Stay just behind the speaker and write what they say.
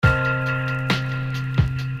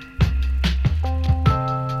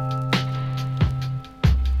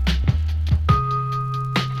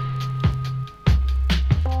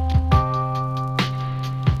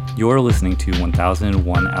You're listening to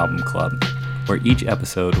 1001 Album Club, where each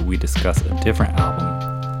episode we discuss a different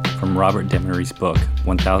album from Robert Dimery's book,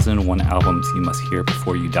 1001 Albums You Must Hear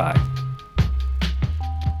Before You Die.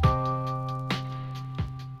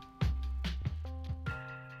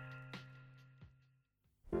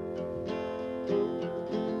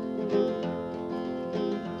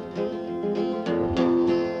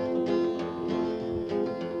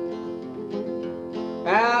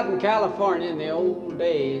 Out in California in the old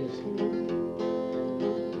days,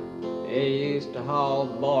 they used to haul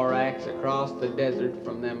borax across the desert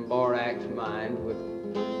from them borax mines with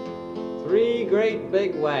 3 great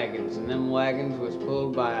big wagons, and them wagons was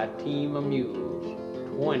pulled by a team of mules,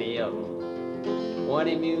 20 of them,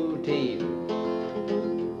 20 mule team.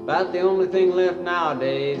 About the only thing left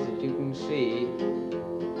nowadays that you can see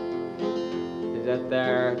is that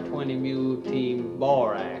there 20 mule team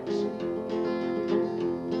borax.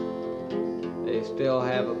 They still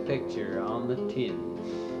have a picture on the tin.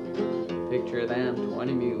 Picture of them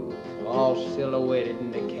 20 mules, all silhouetted in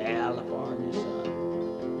the California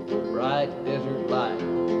sun. Bright desert light.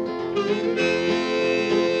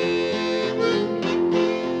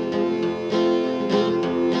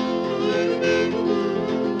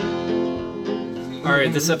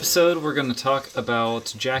 Alright, this episode we're going to talk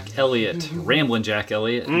about Jack Elliott, Ramblin' Jack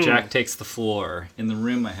Elliott. Jack Takes the Floor. In the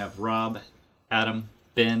room I have Rob, Adam,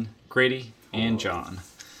 Ben, Grady, and John.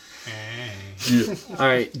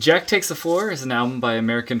 Alright, Jack Takes the Floor is an album by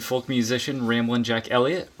American folk musician Ramblin' Jack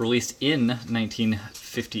Elliott, released in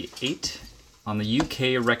 1958 on the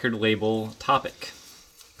UK record label Topic.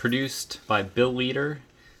 Produced by Bill Leader,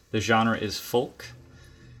 the genre is folk.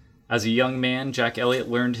 As a young man, Jack Elliott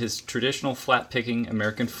learned his traditional flat-picking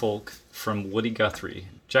American folk from Woody Guthrie.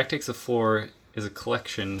 Jack Takes the Floor is a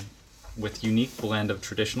collection with unique blend of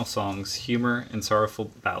traditional songs, humor, and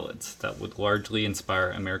sorrowful ballads that would largely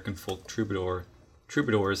inspire American folk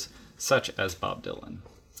troubadours such as Bob Dylan.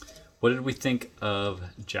 What did we think of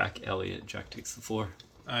Jack Elliott, Jack Takes the Floor?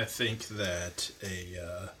 I think that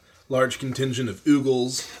a large contingent of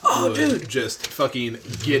oogles would just fucking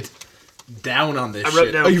get down on this shit.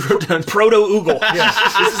 wrote down. Oh, you wrote down Proto-oogle. Yeah,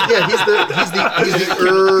 he's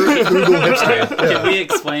the Google hipster. Can we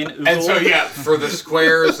explain Oogle? And so, yeah, for the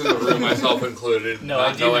squares in the room, myself included, No, not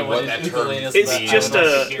I do know knowing what what that ukulele term is. It's I just don't know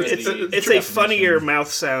a if you hear it's the a funnier mouth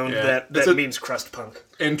sound Yeah. that It's a- means crust punk.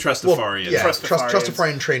 and Trustafarian. Yeah, Trustafarians.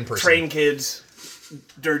 Trustafarian train person. Train kids,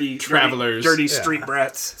 dirty Travelers. dirty street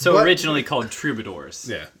brats. So What? originally called troubadours.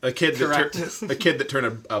 Yeah, a kid Correct. that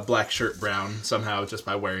turned a black shirt brown somehow just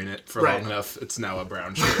by wearing it for Right. long enough. It's now a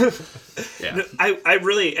brown shirt. Yeah, I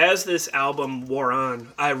really, as this album wore on,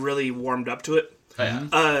 I really warmed up to it.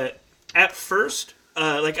 At first,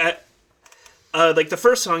 like the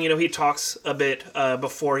first song, he talks a bit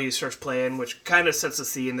before he starts playing, which kind of sets the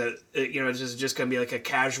scene that it's just gonna be like a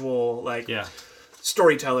casual Yeah.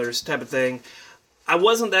 storytellers type of thing. I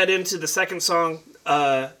wasn't that into the second song,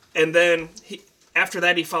 and then after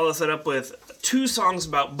that he follows it up with 2 songs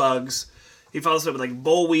about bugs. He follows it up with like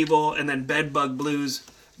Boll Weevil and then Bedbug Blues.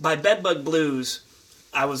 By Bedbug Blues,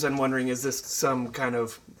 I was then wondering, is this some kind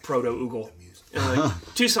of proto-oogle? Like,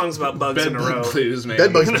 2 songs about bugs in a row. Bedbug Blues, man.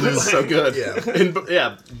 Bedbug Blues. is so good. Yeah. And,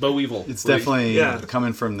 Bo Weevil. It's definitely Yeah.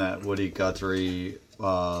 coming from that Woody Guthrie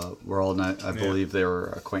world, and I believe they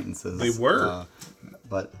were acquaintances. They were.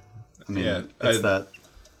 But, I mean, Yeah, it's that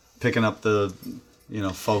picking up the,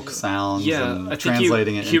 folk sounds Yeah, and I think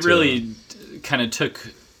translating it he into... really kind of took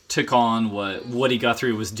on what Woody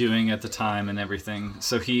Guthrie was doing at the time and everything.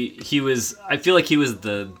 So he was, I feel like he was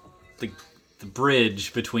the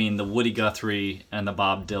bridge between the Woody Guthrie and the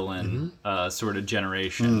Bob Dylan sort of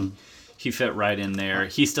generation. He fit right in there.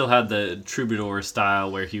 He still had the troubadour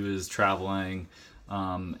style where he was traveling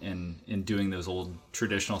and doing those old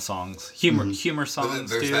traditional songs, humor songs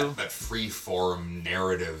There's too. that free-form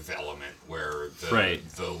narrative element where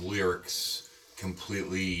the lyrics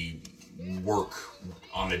completely work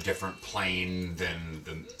on a different plane than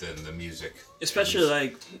the music.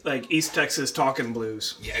 Especially like East Texas talking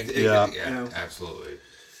blues. Yeah, absolutely.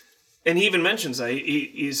 And he even mentions that.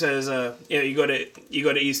 He says, you go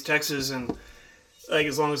to East Texas, and like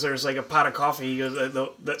as long as there's like a pot of coffee, he goes,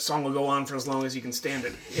 that song will go on for as long as you can stand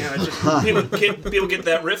it. Yeah, it's just people get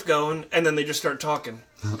that riff going, and then they just start talking.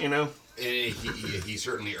 And he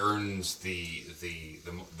certainly earns the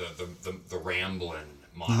ramblin'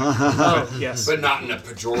 moniker. Oh yes, but not in a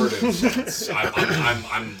pejorative sense.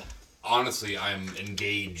 I'm honestly, I'm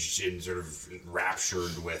engaged and sort of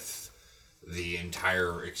raptured with the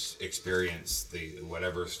entire experience, the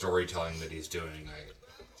whatever storytelling that he's doing.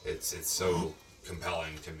 It's so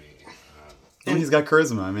compelling to me. And he's got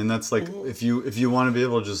charisma. I mean, that's like if you want to be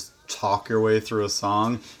able to just talk your way through a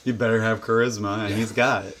song, you better have charisma, and he's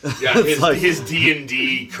got it. Yeah, his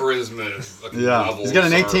D&D charisma levels he's got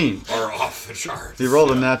an 18. Are off the charts. He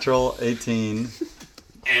rolled a natural 18.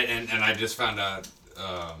 And I just found out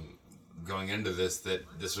going into this that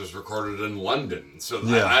this was recorded in London. So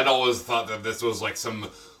I'd always thought that this was like some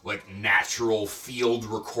like natural field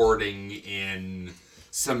recording in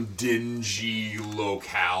some dingy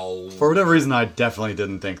locale. For whatever reason, I definitely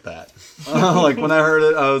didn't think that. Like when I heard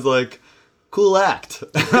it, I was like, "Cool act,"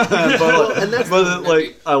 but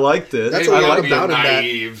I liked it. That's Maybe what I I'm like being about it, that-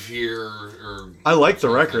 naive here. Or I liked the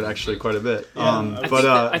record actually quite a bit.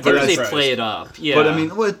 I think they play it up. Yeah. But I mean,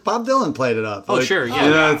 Bob Dylan played it up. Oh, sure, yeah.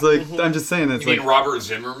 You know, it's like I'm just saying, it's you like mean Robert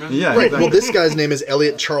Zimmerman? yeah. Right. exactly. Well, this guy's name is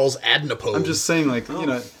Elliot Charles Adnapole. I'm just saying, like you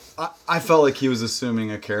know, I felt like he was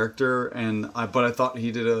assuming a character, but I thought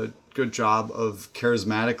he did a good job of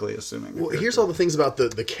charismatically assuming. Well, here's all the things about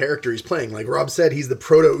the character he's playing. Like Rob said, he's the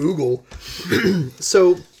proto-Oogle.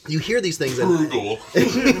 So you hear these things. Oogle.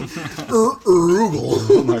 Oogle.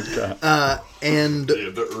 Oh my god.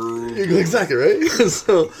 Exactly, right?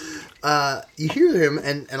 So you hear him,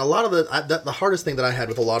 and a lot of the hardest thing that I had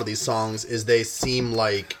with a lot of these songs is they seem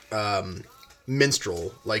like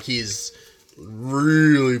minstrel. Like he's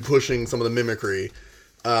really pushing some of the mimicry.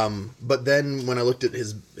 But then when I looked at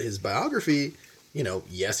his biography, you know,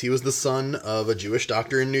 yes, he was the son of a Jewish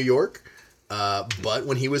doctor in New York. But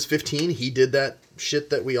when he was 15, he did that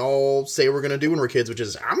shit that we all say we're going to do when we're kids, which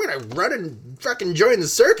is, I'm going to run and fucking join the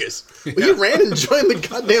circus. Well, he ran and joined the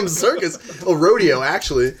goddamn circus. A rodeo,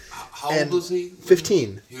 actually. How old was he?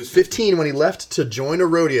 15. He was 15 when he left to join a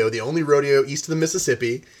rodeo, the only rodeo east of the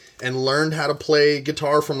Mississippi, and learned how to play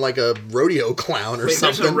guitar from like a rodeo clown or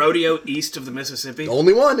something. There's a rodeo east of the Mississippi?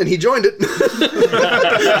 Only one, and he joined it.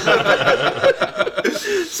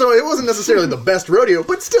 So it wasn't necessarily the best rodeo,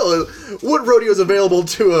 but still, what rodeo is available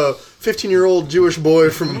to a 15-year-old Jewish boy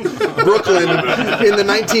from Brooklyn in the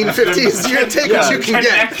 1950s? You're going to take what you can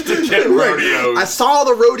get. Connecticut rodeos. I saw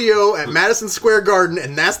the rodeo at Madison Square Garden,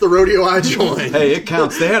 and that's the rodeo I joined. Hey, it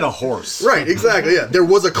counts. They had a horse. Right, exactly, yeah. There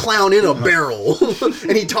was a clown in a barrel,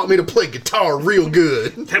 and he taught me to play guitar real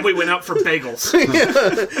good. Then we went out for bagels.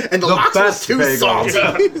 Yeah. And the lox was best too bagels.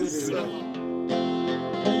 salty.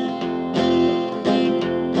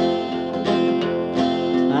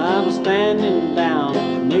 I was standing down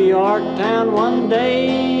in New York town one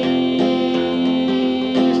day.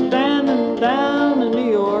 Standing down in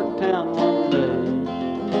New York town one day.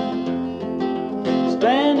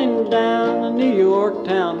 Standing down in New York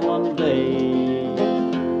town one day.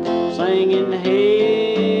 Singing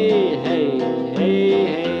hey, hey, hey,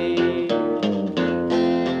 hey.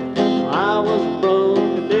 I was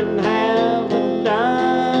broke, didn't have a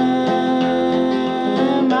dime.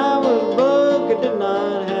 I was broke, I did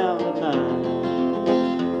not have a dime.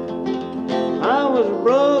 I was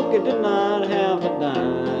broke, I did not have a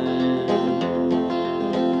dime.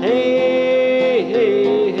 Hey,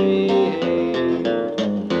 hey, hey, hey.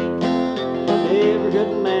 Every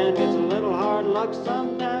good man gets a little hard luck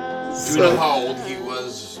sometimes. Do you know how old he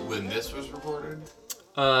was when this was recorded?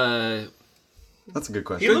 That's a good He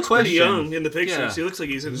question. looks pretty question. young in the pictures. Yeah. He looks like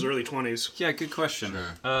he's in his early 20s. Yeah, good question.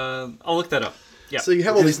 Sure. I'll look that up. Yeah. So you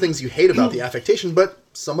have all these things you hate about the affectation, but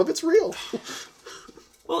some of it's real.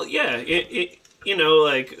 Well, yeah, it you know,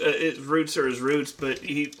 like his roots are his roots, but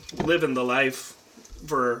he was living the life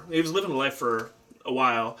for a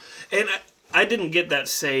while, and I didn't get that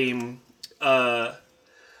same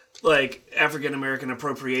like African American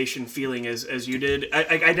appropriation feeling as you did.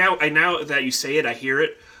 I now that you say it, I hear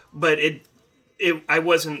it, but I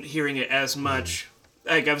wasn't hearing it as much.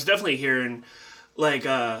 Like I was definitely hearing like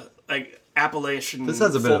Appalachian This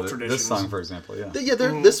has a bit folk of it. traditions. This song, for example, yeah. Yeah,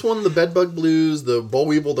 this one, the Bedbug Blues, the Boll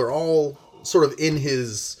Weevil, they're all sort of in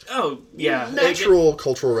his Oh yeah, natural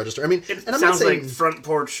cultural register. I mean, It and I'm sounds not saying like front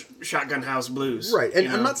porch shotgun house blues, right, and you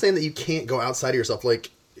I'm know? not saying that you can't go outside of yourself. Like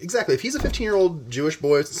exactly, if he's a 15-year-old Jewish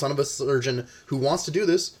boy, son of a surgeon who wants to do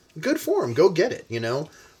this, good for him. Go get it, you know.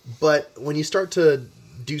 But when you start to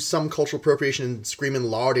do some cultural appropriation and screaming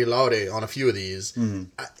 "Lordy, Lordy" on a few of these,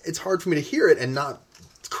 it's hard for me to hear it and not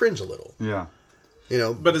cringe a little. Yeah. You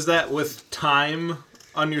know, But is that with time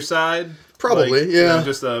on your side? Probably, Like, yeah. You know,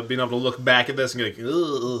 just being able to look back at this and be like,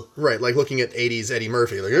 ugh. right, like looking at 80s Eddie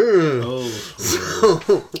Murphy, like, ugh.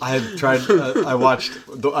 Oh. I had tried. I watched.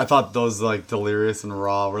 I thought those like Delirious and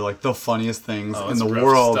Raw were like the funniest things in it's the rough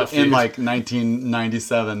world stuff, in dude. like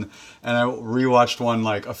 1997, and I rewatched one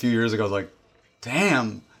like a few years ago. I was like,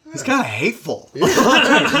 damn, he's kind of hateful.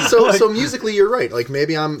 So musically, you're right. Like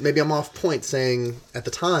maybe I'm off point saying at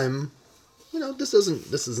the time, this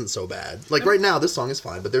isn't so bad. Like right now, this song is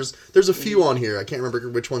fine, but there's a few on here. I can't remember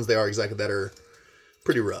which ones they are exactly that are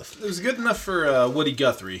pretty rough. It was good enough for Woody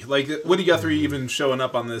Guthrie. Like Woody Guthrie even showing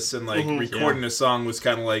up on this and like recording a song was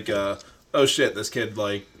kind of like, oh shit, this kid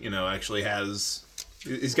actually has.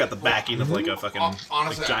 He's got the backing of like a fucking.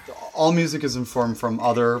 Honestly, like, All music is informed from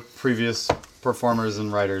other previous performers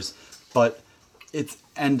and writers, but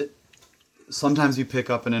sometimes you pick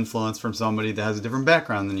up an influence from somebody that has a different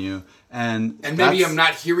background than you, and maybe I'm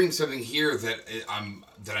not hearing something here that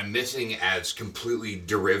I'm missing as completely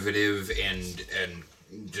derivative and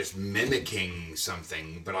just mimicking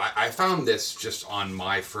something. But I found this just on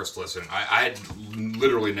my first listen. I had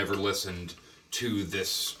literally never listened to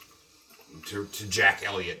this to Jack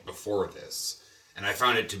Elliott before this, and I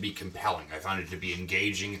found it to be compelling. I found it to be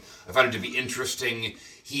engaging. I found it to be interesting.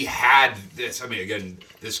 He had this,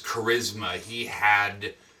 this charisma. He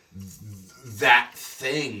had that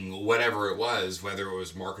thing, whatever it was, whether it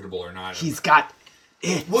was marketable or not. He's got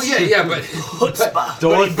it. Well, yeah,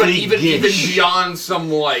 but even beyond some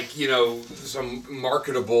some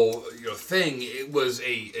marketable thing, it was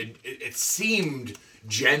it seemed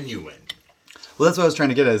genuine. Well, that's what I was trying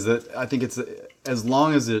to get at, is that I think it's as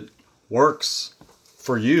long as it works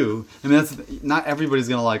for you. I mean, that's not everybody's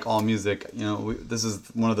gonna like all music. This is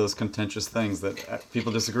one of those contentious things that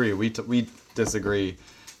people disagree. We disagree,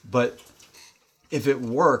 but if it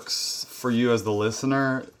works for you as the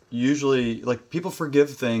listener, usually like people forgive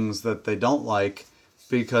things that they don't like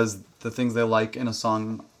because the things they like in a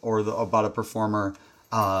song or about a performer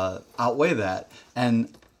outweigh that.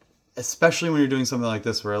 And especially when you're doing something like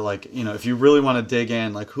this, where if you really want to dig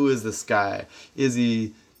in, like who is this guy? Is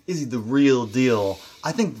he the real deal?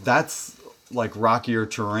 I think that's like rockier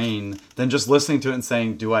terrain than just listening to it and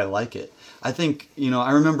saying, do I like it? I think,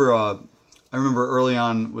 I remember early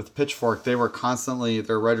on with Pitchfork, their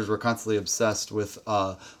writers were constantly obsessed with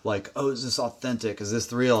is this authentic? Is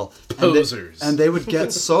this real? Posers. And they would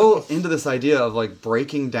get so into this idea of like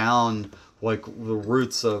breaking down like the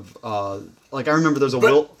roots of I remember there's a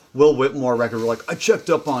Will Whitmore record where I checked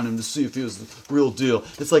up on him to see if he was the real deal.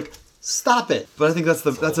 It's like, stop it. But I think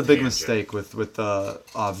that's a big mistake with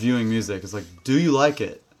viewing music. It's like, do you like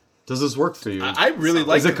it? Does this work for you? I really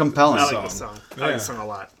like it. Is it compelling? I like the song. I like the song a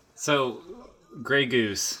lot. So, Grey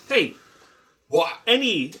Goose. Hey, Well,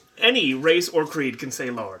 any race or creed can say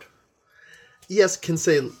Lord. Yes, can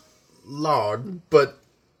say Lord, but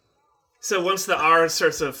So once the R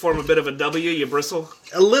starts to form a bit of a W, you bristle.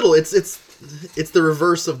 a little. It's the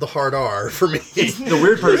reverse of the hard R for me. The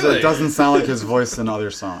weird part is that it doesn't sound like his voice in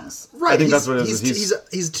other songs. Right. I think that's what it is.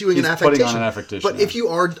 He's doing he's an affectation. putting on an affectation. But if you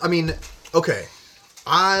are, okay,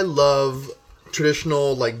 I love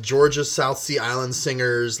traditional like Georgia South Sea Island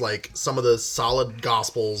singers, like some of the solid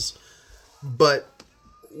gospels. But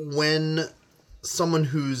when someone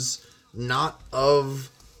who's not of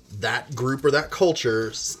that group or that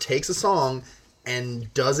culture takes a song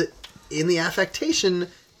and does it in the affectation,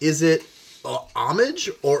 is it homage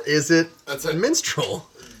or is it minstrel?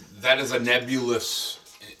 that is a nebulous.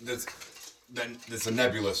 That's a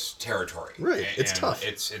nebulous territory. Right, it's tough.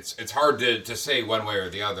 It's hard to say one way or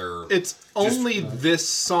the other. It's only this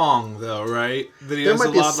song though, right? That he There has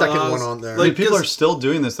might be a lot second of- one on there. Like, people are 'cause still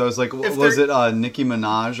doing this though. It's like, if was they're- it Nicki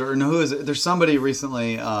Minaj or no? Who is it? There's somebody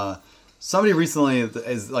recently. Somebody recently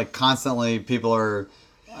is like constantly. People are.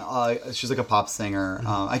 She's like a pop singer.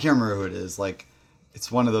 I can't remember who it is. Like,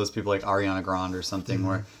 it's one of those people like Ariana Grande or something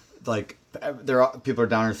where like people are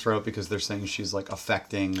down her throat because they're saying she's like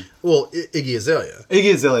affecting. Well, Iggy Azalea.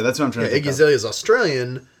 Iggy Azalea. That's what I'm trying to Iggy think of. Azalea is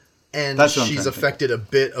Australian, and That's what I'm she's trying to affected a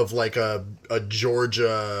bit of like a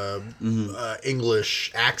Georgia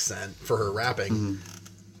English accent for her rapping.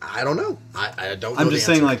 I don't know. I don't know. I'm the just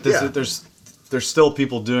saying, answer. like, this. Yeah. There's still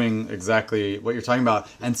people doing exactly what you're talking about,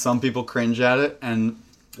 and some people cringe at it, and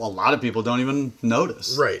a lot of people don't even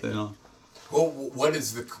notice. Right. You know. Well, where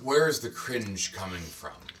is the cringe coming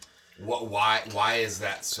from? Why is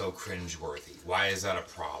that so cringeworthy? Why is that a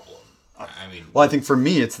problem? I mean, Well, I think for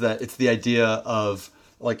me, it's the idea of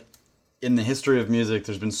like, in the history of music,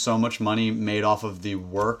 there's been so much money made off of the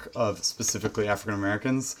work of specifically African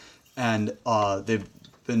Americans, and they've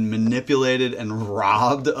been manipulated and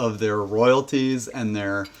robbed of their royalties and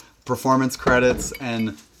their performance credits,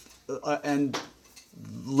 and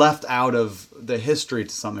left out of the history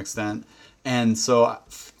to some extent. And so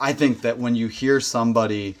I think that when you hear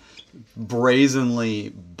somebody brazenly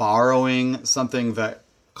borrowing something that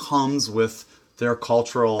comes with their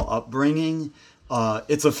cultural upbringing,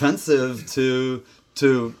 it's offensive to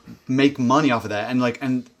make money off of that.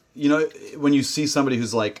 And when you see somebody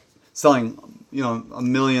who's like selling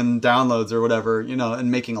 1 million downloads or whatever,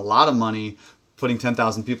 and making a lot of money, putting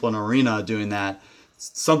 10,000 people in an arena doing that,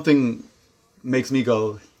 something makes me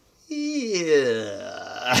go,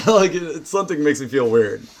 yeah, like something makes me feel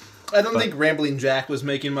weird. I don't think Rambling Jack was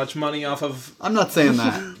making much money off of... I'm not saying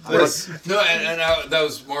that. No, and that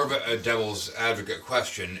was more of a devil's advocate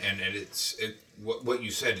question, and what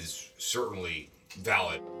you said is certainly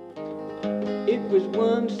valid. It was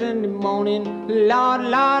one Sunday morning, Lord,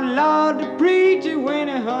 Lord, Lord, the preacher went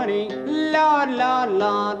a-hunting. Lord, Lord,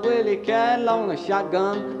 Lord, with a cattle on a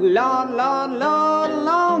shotgun. Lord, Lord, Lord,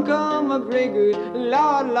 along come a gray goose.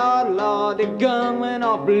 Lord, Lord, Lord, the gun went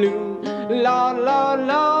off blue. Lord, Lord,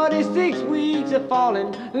 Lord, it's 6 weeks of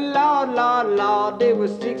falling. Lord, Lord, Lord, there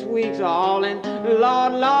was 6 weeks of hauling.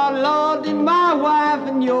 Lord, Lord, Lord, did my wife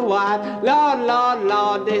and your wife. Lord, Lord,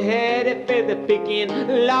 Lord, they had a feather picking.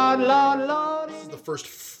 Lord, Lord, Lord. This is the first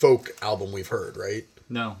folk album we've heard, right?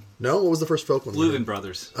 No. No? What was the first folk one? Louvin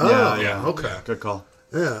Brothers. Oh, Yeah. Okay. Good call.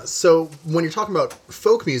 Yeah. So when you're talking about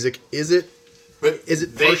folk music, is it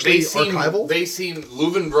partially archival?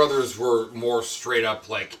 Louvin Brothers were more straight up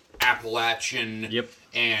like Appalachian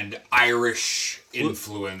and Irish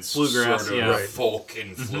influence, bluegrass, sort of folk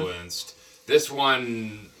influenced. This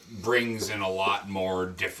one brings in a lot more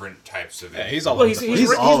different types of it. He's all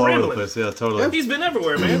He's all over the place. Yeah, totally. He's been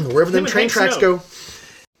everywhere, man. Wherever them train tracks go.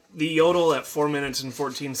 The yodel at 4 minutes and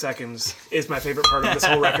 14 seconds is my favorite part of this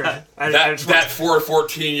whole record. That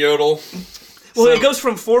 414 yodel. Well, it goes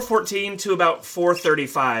from 4:14 to about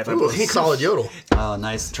 4:35. I Ooh, believe. solid yodel. Oh,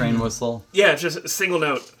 nice train whistle. Yeah, just a single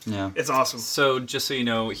note. Yeah. It's awesome. So just so you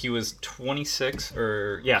know, he was 26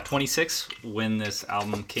 when this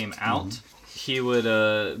album came out. He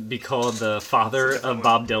would be called the father of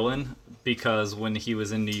Bob Dylan because when he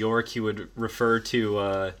was in New York, he would refer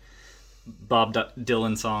to Bob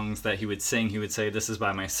Dylan songs that he would sing. He would say, "This is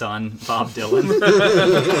by my son, Bob Dylan."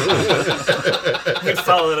 He'd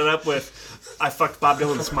follow it up with, "I fucked Bob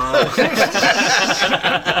Dylan's mom."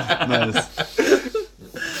 Nice.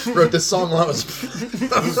 Wrote this song when I was...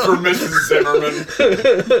 For Mrs. Zimmerman.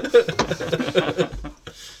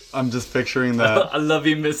 I'm just picturing that. I love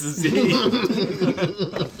you, Mrs. Z.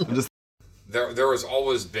 There has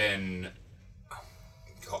always been,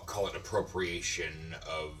 call it appropriation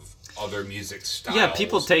of other music styles. Yeah,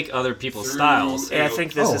 people take other people's styles. And I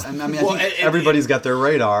think this is... And I mean, I think everybody's got their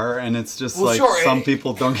radar, and it's just some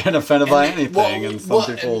people don't get offended by anything, and some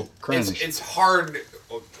people cringe. It's hard,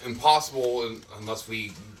 impossible, unless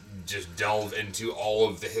we just delve into all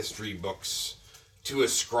of the history books to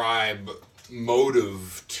ascribe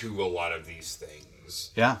motive to a lot of these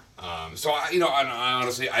things. Yeah. So I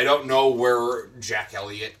honestly, I don't know where Jack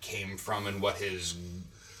Elliott came from and what his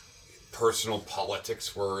personal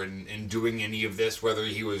politics were in doing any of this, whether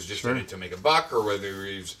he was just in it to make a buck or whether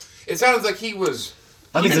he was... It sounds like he was...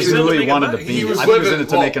 I think this is who he wanted to be. I think he was in it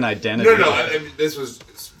to make an identity. No, I mean, this was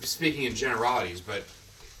speaking in generalities, but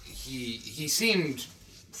he seemed,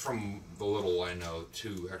 from the little I know,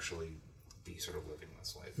 to actually be sort of living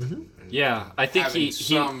this life. And Yeah, I think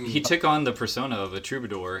he took on the persona of a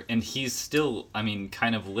troubadour, and he's still,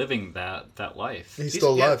 kind of living that life. He's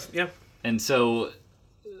still alive. Yeah. And so,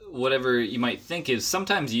 whatever you might think is,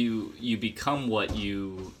 sometimes you become what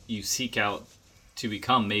you seek out to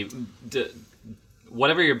become. Maybe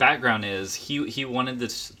whatever your background is, he wanted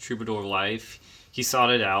this troubadour life. He sought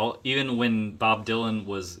it out. Even when Bob Dylan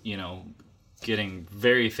was, getting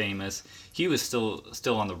very famous, he was still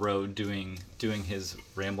on the road doing his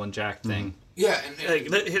Ramblin' Jack thing. Yeah,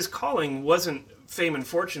 his calling wasn't fame and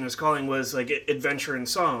fortune. His calling was like adventure and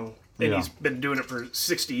song, and he's been doing it for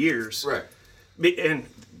 60 years. right. And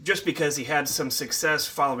just because he had some success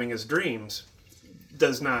following his dreams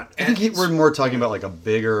does not. I think we're more talking about like a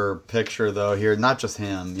bigger picture though here, not just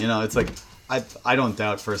him. It's like I don't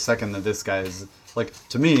doubt for a second that this guy is like,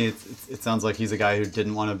 to me it sounds like he's a guy who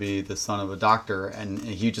didn't want to be the son of a doctor, and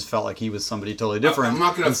he just felt like he was somebody totally different. I'm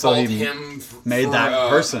not going to fault him made for that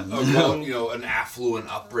person. an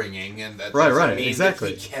affluent upbringing, and that right, doesn't mean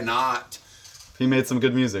exactly. that he cannot. He made some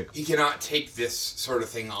good music. He cannot take this sort of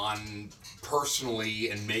thing on personally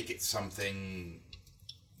and make it something,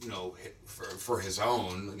 for his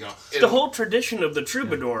own. The whole tradition of the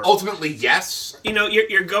troubadour. Ultimately, yes.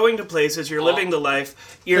 You're going to places, you're living the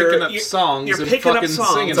life. You're picking up songs You're and picking up fucking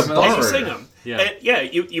songs singing them. and you sing them. Yeah.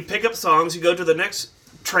 And you pick up songs. You go to the next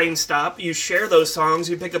train stop. You share those songs.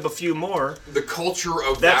 You pick up a few more. The culture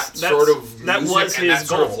of That's- that sort of that music was and his that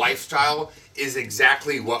sort of goal. lifestyle is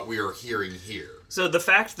exactly what we are hearing here. So the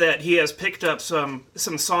fact that he has picked up some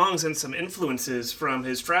songs and some influences from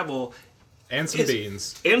his travel And some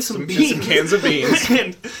beans. And some beans. Some cans of beans.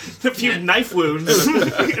 And a few knife wounds.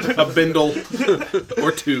 A bindle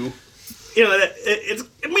or two. You know,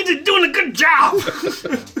 it means you're doing a good job.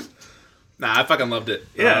 Nah, I fucking loved it.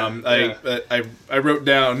 Yeah. I wrote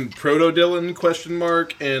down Proto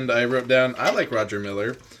Dylan ? And I wrote down I like Roger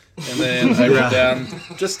Miller. And then I wrote down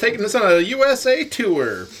just taking this on a USA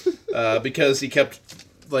tour because he kept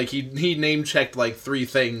he name checked like 3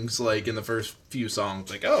 things like in the first few songs.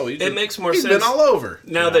 Like, oh, it makes more he's sense. Been all over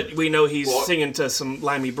now that we know he's singing to some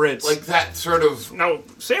limey Brits. Like that sort of. Now,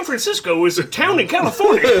 San Francisco is a town in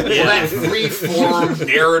California. Well, that free-form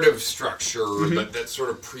narrative structure that sort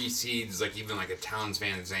of precedes even like a Townes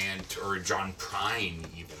Van Zandt or a John Prine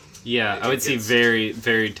even. Yeah, I would say very,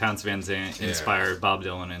 very Townes Van Zandt inspired, Bob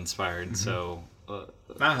Dylan inspired. So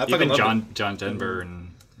even John Denver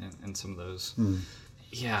and some of those.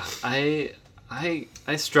 Yeah, I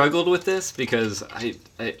struggled with this because I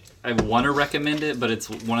want to recommend it, but it's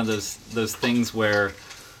one of those things where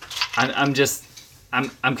I'm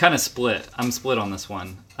kind of split. I'm split on this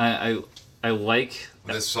one. I like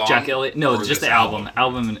this song, Jack Elliott. No, just the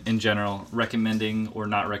album in general. Recommending or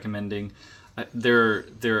not recommending.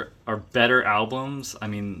 There are better albums. I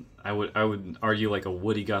mean, I would argue like a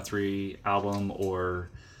Woody Guthrie album or.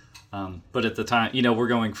 But at the time, we're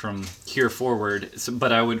going from here forward. So,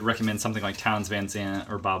 but I would recommend something like Townes Van Zandt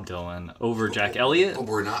or Bob Dylan over Jack Elliott. But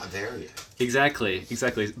we're not there yet. Exactly.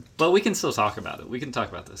 But we can still talk about it. We can talk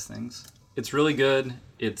about those things. It's really good.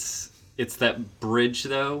 It's that bridge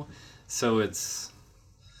though, so I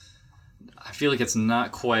feel like it's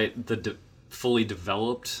not quite the fully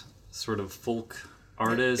developed sort of folk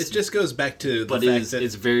artist. It just goes back to the fact that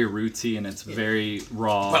it's very rootsy and it's very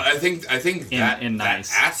raw. But I think that nice.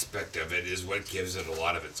 That aspect of it is what gives it a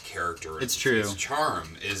lot of its character. It's true. Its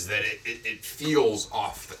charm is that it feels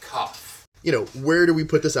off the cuff. Where do we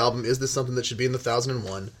put this album? Is this something that should be in the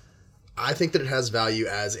 1001? I think that it has value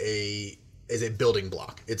as a building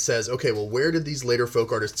block. It says, okay, well, where did these later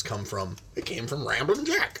folk artists come from? It came from Ramblin'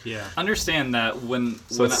 Jack. Yeah. Understand that when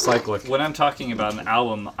it's cyclic. When I'm talking about an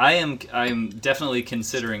album, I am definitely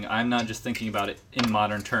considering. I'm not just thinking about it in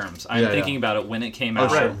modern terms. I'm thinking about it when it came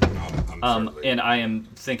out. Sure. And I am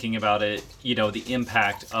thinking about it. The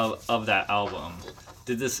impact of that album.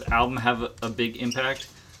 Did this album have a big impact?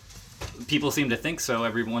 People seem to think so.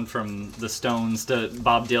 Everyone from the Stones to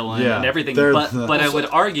Bob Dylan and everything. But I would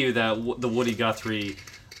argue that the Woody Guthrie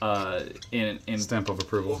in stamp of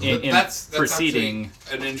approval. That's preceding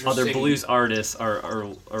an interesting... other blues artists are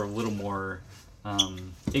a little more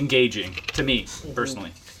engaging to me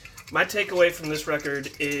personally. My takeaway from this record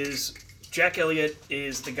is Jack Elliott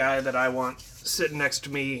is the guy that I want sitting next to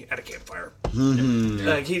me at a campfire.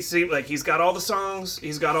 Like he seemed like he's got all the songs,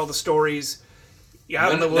 he's got all the stories.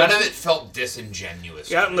 None of it felt disingenuous.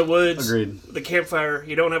 You're out in the woods, Agreed. The campfire,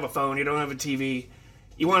 you don't have a phone, you don't have a TV.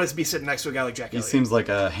 You want to be sitting next to a guy like Jack Elliott. He seems like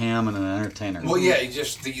a ham and an entertainer. Well, yeah,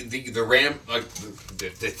 just the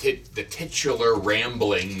titular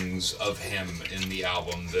ramblings of him in the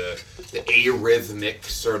album, the arrhythmic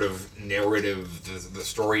sort of narrative, the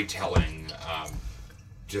storytelling,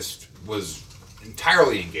 just was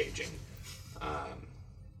entirely engaging.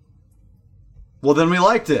 Well, then we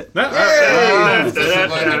liked it.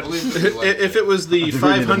 If it was the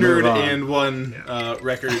 501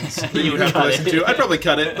 records that you would have to listen to, I'd probably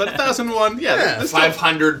cut it. But 1001, yeah.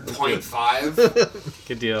 500.5.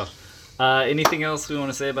 Good deal. Anything else we want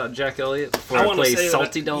to say about Jack Elliott before I play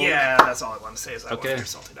Salty Dog? Yeah, that's all I want to say is I want to hear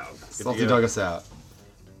Salty Dog. Salty Dog us out.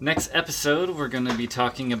 Next episode, we're going to be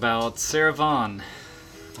talking about Sarah Vaughan.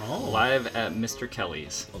 Live at Mr.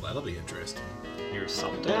 Kelly's. Well, that'll be interesting. Here's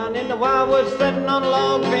Salty. Down in the wildwood, sitting on a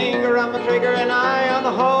log, finger on my trigger and eye on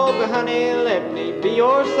the hog. Honey, let me be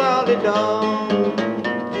your salty dog.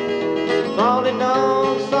 Salty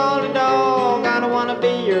dog, I don't want to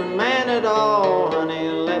be your man at all. Honey,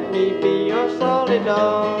 let me be your salty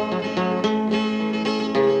dog.